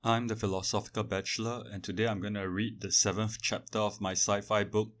I'm the Philosophical Bachelor, and today I'm going to read the 7th chapter of my sci-fi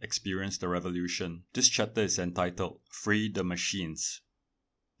book, Experience the Revolution. This chapter is entitled, Free the Machines.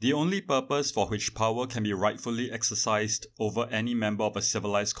 The only purpose for which power can be rightfully exercised over any member of a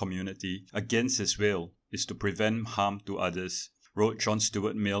civilized community against his will is to prevent harm to others, wrote John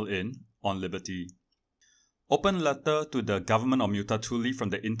Stuart Mill in On Liberty. Open letter to the government of Mutatuli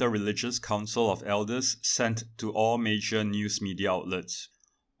from the Interreligious Council of Elders sent to all major news media outlets.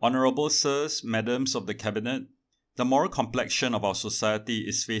 Honourable Sirs, Madams of the Cabinet, the moral complexion of our society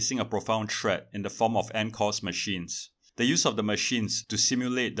is facing a profound threat in the form of NCOR's machines. The use of the machines to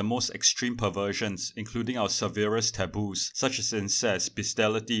simulate the most extreme perversions, including our severest taboos, such as incest,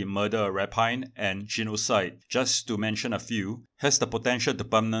 bestiality, murder, rapine, and genocide, just to mention a few, has the potential to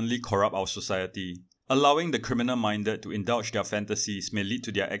permanently corrupt our society. Allowing the criminal-minded to indulge their fantasies may lead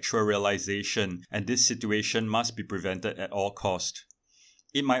to their actual realization, and this situation must be prevented at all cost.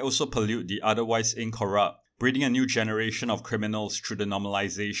 It might also pollute the otherwise incorrupt, breeding a new generation of criminals through the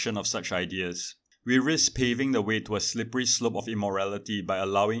normalization of such ideas. We risk paving the way to a slippery slope of immorality by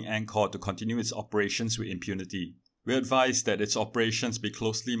allowing NCOR to continue its operations with impunity. We advise that its operations be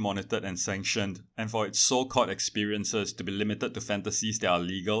closely monitored and sanctioned, and for its so-called experiences to be limited to fantasies that are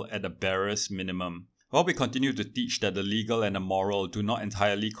legal at the barest minimum. While we continue to teach that the legal and the moral do not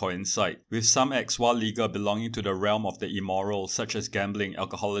entirely coincide, with some acts while legal belonging to the realm of the immoral, such as gambling,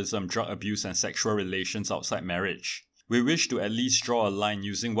 alcoholism, drug abuse, and sexual relations outside marriage. We wish to at least draw a line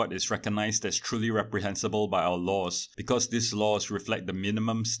using what is recognized as truly reprehensible by our laws, because these laws reflect the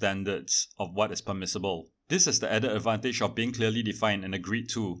minimum standards of what is permissible. This is the added advantage of being clearly defined and agreed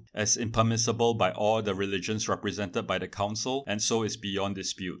to as impermissible by all the religions represented by the Council, and so is beyond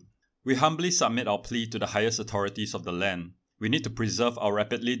dispute. We humbly submit our plea to the highest authorities of the land. We need to preserve our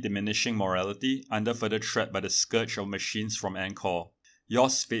rapidly diminishing morality under further threat by the scourge of machines from NCOR.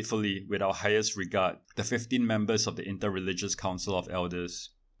 Yours faithfully, with our highest regard, the 15 members of the Interreligious Council of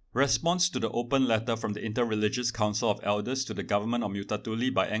Elders. Response to the open letter from the Interreligious Council of Elders to the government of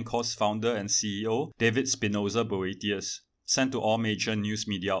Mutatuli by NCOR's founder and CEO, David Spinoza Boetius, sent to all major news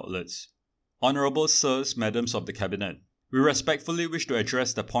media outlets. Honourable Sirs, Madams of the Cabinet, we respectfully wish to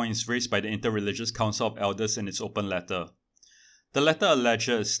address the points raised by the Interreligious Council of Elders in its open letter. The letter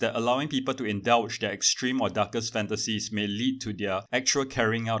alleges that allowing people to indulge their extreme or darkest fantasies may lead to their actual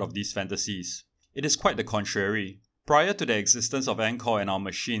carrying out of these fantasies. It is quite the contrary. Prior to the existence of NCOR and our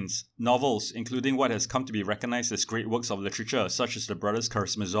machines, novels, including what has come to be recognized as great works of literature such as The Brothers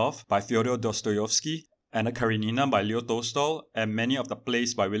Karamazov by Fyodor Dostoevsky, Anna Karenina by Leo Tolstoy, and many of the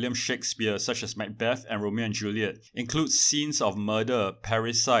plays by William Shakespeare such as Macbeth and Romeo and Juliet, include scenes of murder,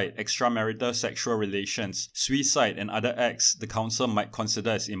 parricide, extramarital sexual relations, suicide, and other acts the council might consider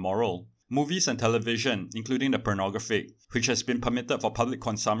as immoral. Movies and television, including the pornographic, which has been permitted for public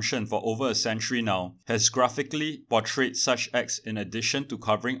consumption for over a century now, has graphically portrayed such acts in addition to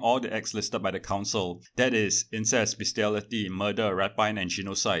covering all the acts listed by the council, that is, incest, bestiality, murder, rapine, and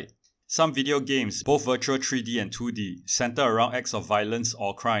genocide. Some video games, both virtual 3D and 2D, center around acts of violence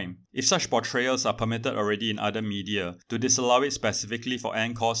or crime. If such portrayals are permitted already in other media, to disallow it specifically for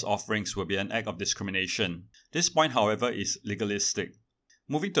NCOR's offerings will be an act of discrimination. This point, however, is legalistic.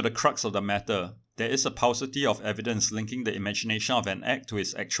 Moving to the crux of the matter, there is a paucity of evidence linking the imagination of an act to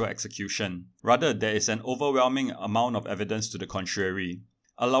its actual execution. Rather, there is an overwhelming amount of evidence to the contrary.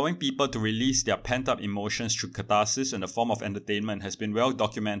 Allowing people to release their pent-up emotions through catharsis in the form of entertainment has been well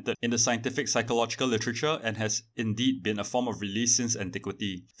documented in the scientific psychological literature and has indeed been a form of release since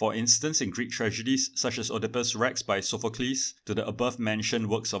antiquity. For instance, in Greek tragedies such as Oedipus Rex by Sophocles to the above-mentioned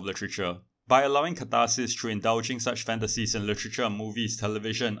works of literature. By allowing catharsis through indulging such fantasies in literature, movies,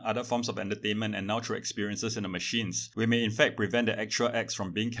 television, other forms of entertainment, and now through experiences in the machines, we may in fact prevent the actual acts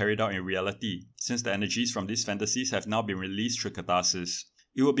from being carried out in reality, since the energies from these fantasies have now been released through catharsis.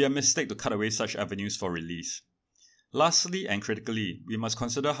 It would be a mistake to cut away such avenues for release. Lastly and critically, we must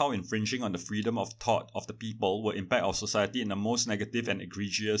consider how infringing on the freedom of thought of the people will impact our society in the most negative and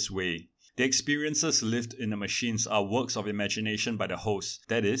egregious way. The experiences lived in the machines are works of imagination by the host,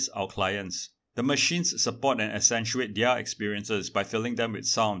 that is, our clients. The machines support and accentuate their experiences by filling them with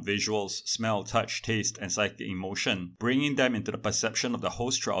sound, visuals, smell, touch, taste, and psychic emotion, bringing them into the perception of the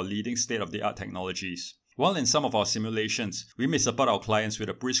host through our leading state-of-the-art technologies. While in some of our simulations, we may support our clients with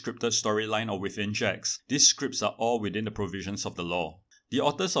a pre-scripted storyline or with injects, these scripts are all within the provisions of the law. The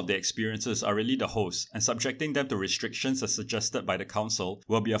authors of the experiences are really the hosts, and subjecting them to restrictions as suggested by the council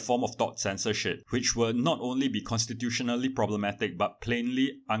will be a form of thought censorship, which will not only be constitutionally problematic but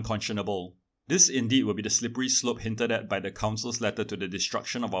plainly unconscionable. This indeed will be the slippery slope hinted at by the council's letter to the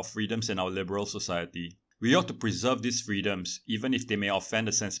destruction of our freedoms in our liberal society. We ought to preserve these freedoms, even if they may offend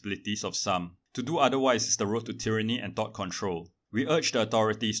the sensibilities of some. To do otherwise is the road to tyranny and thought control. We urge the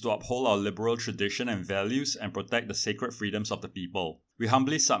authorities to uphold our liberal tradition and values and protect the sacred freedoms of the people. We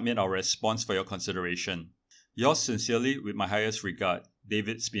humbly submit our response for your consideration. Yours sincerely, with my highest regard,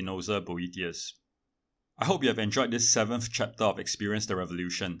 David Spinoza Boethius. I hope you have enjoyed this 7th chapter of Experience the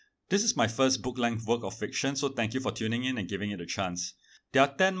Revolution. This is my first book-length work of fiction, so thank you for tuning in and giving it a chance. There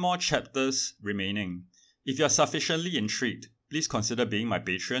are 10 more chapters remaining. If you are sufficiently intrigued, please consider being my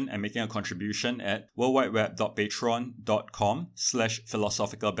patron and making a contribution at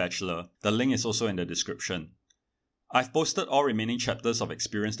worldwideweb.patreon.com/philosophicalbachelor. The link is also in the description. I've posted all remaining chapters of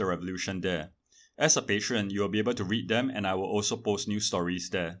Experience the Revolution there. As a patron, you will be able to read them, and I will also post new stories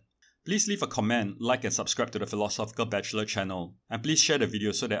there. Please leave a comment, like and subscribe to the Philosophical Bachelor channel. And please share the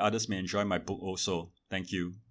video so that others may enjoy my book also. Thank you.